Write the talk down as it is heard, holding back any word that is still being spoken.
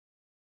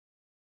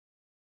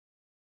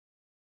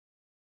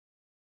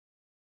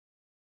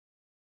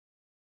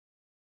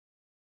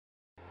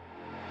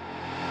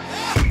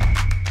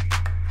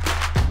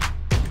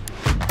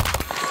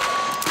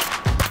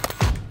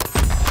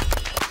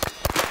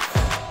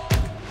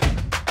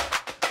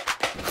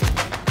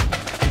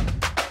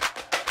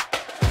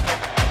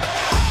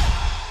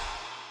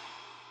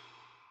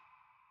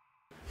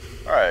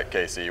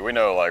KC, we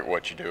know like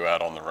what you do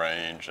out on the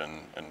range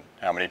and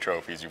how many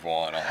trophies you've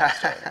won, all that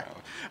stuff. You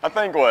know. I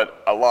think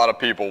what a lot of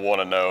people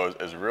want to know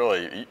is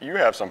really, you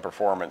have some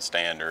performance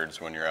standards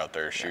when you're out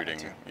there shooting,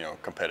 you know,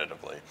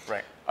 competitively.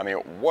 Right. I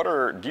mean,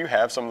 do you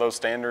have some of those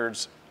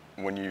standards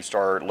when you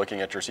start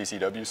looking at your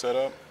CCW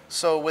setup?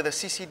 So with a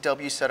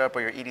CCW setup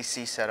or your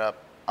EDC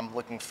setup, I'm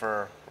looking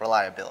for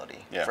reliability,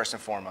 first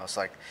and foremost.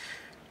 Like,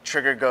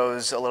 trigger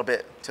goes a little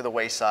bit to the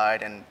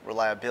wayside and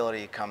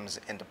reliability comes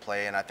into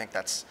play, and I think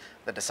that's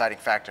the deciding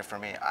factor for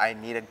me. I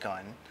need a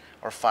gun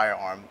or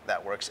firearm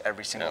that works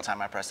every single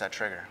time I press that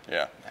trigger.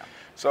 Yeah.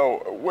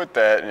 So with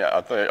that,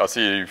 I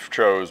see you've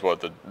chose what,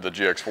 the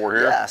GX4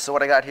 here? Yeah, so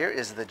what I got here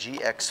is the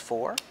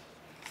GX4.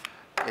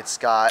 It's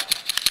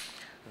got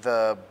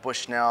the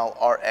Bushnell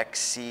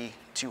RXC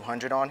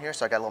 200 on here,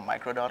 so I got a little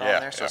micro dot on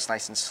there, so it's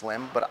nice and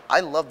slim. But I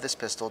love this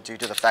pistol due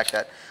to the fact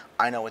that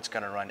I know it's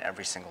going to run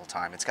every single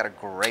time. It's got a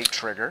great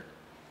trigger.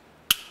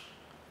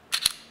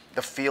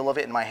 The feel of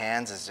it in my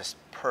hands is just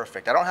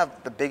perfect. I don't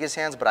have the biggest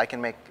hands, but I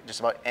can make just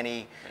about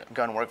any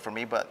gun work for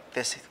me, but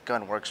this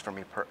gun works for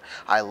me.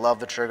 I love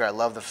the trigger. I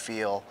love the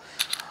feel.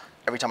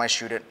 Every time I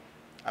shoot it,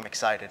 I'm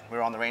excited. We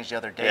were on the range the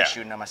other day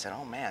shooting them. I said,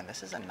 oh man,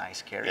 this is a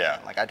nice carry gun.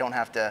 Like, I don't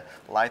have to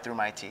lie through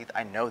my teeth.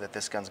 I know that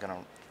this gun's going to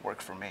work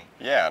for me.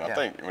 Yeah, and I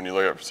think when you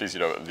look at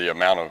CCW, the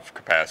amount of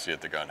capacity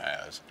that the gun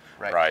has,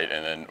 right?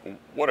 And then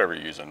whatever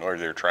you're using, whether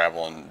you're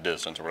traveling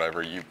distance or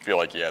whatever, you feel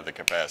like you have the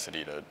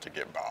capacity to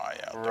get by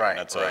out there. And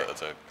that's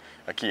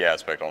a key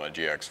aspect on the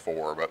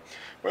GX4. But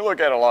we look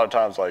at it a lot of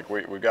times, like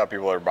we've got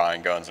people that are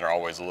buying guns and are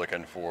always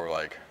looking for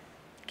like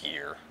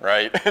gear,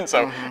 right? And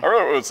so I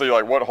really would see,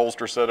 like, what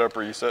holster setup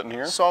are you setting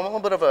here? So I'm a little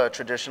bit of a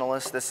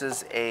traditionalist. This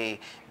is a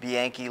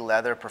Bianchi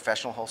leather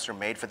professional holster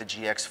made for the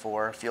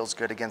GX4. Feels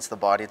good against the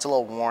body. It's a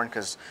little worn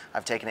because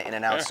I've taken it in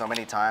and out so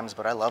many times,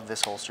 but I love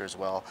this holster as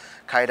well.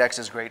 Kydex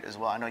is great as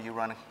well. I know you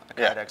run a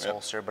Kydex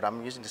holster, but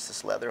I'm using just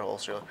this leather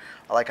holster.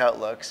 I like how it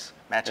looks.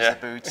 Matches the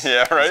boots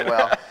as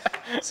well.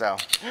 So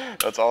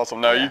that's awesome.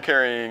 Now, are you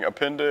carrying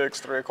appendix,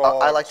 3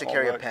 o'clock? I like to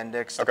carry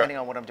appendix. Depending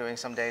on what I'm doing,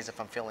 some days if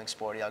I'm feeling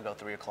sporty, I'll go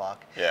 3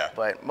 o'clock.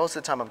 But most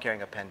of the time I'm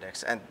carrying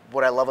appendix. And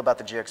what I love about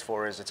the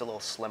GX4 is it's a little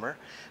slimmer.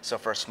 So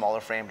for a smaller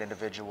framed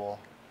individual,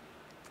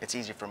 it's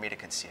easy for me to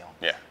conceal.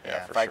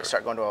 If I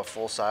start going to a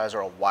full size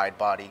or a wide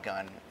body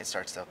gun, it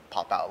starts to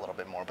pop out a little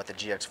bit more. But the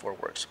GX4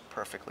 works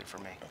perfectly for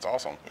me. That's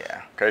awesome.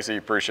 KC,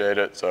 appreciate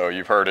it. So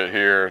you've heard it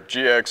here,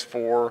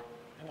 GX4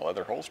 and a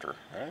leather holster,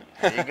 right?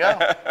 There you go.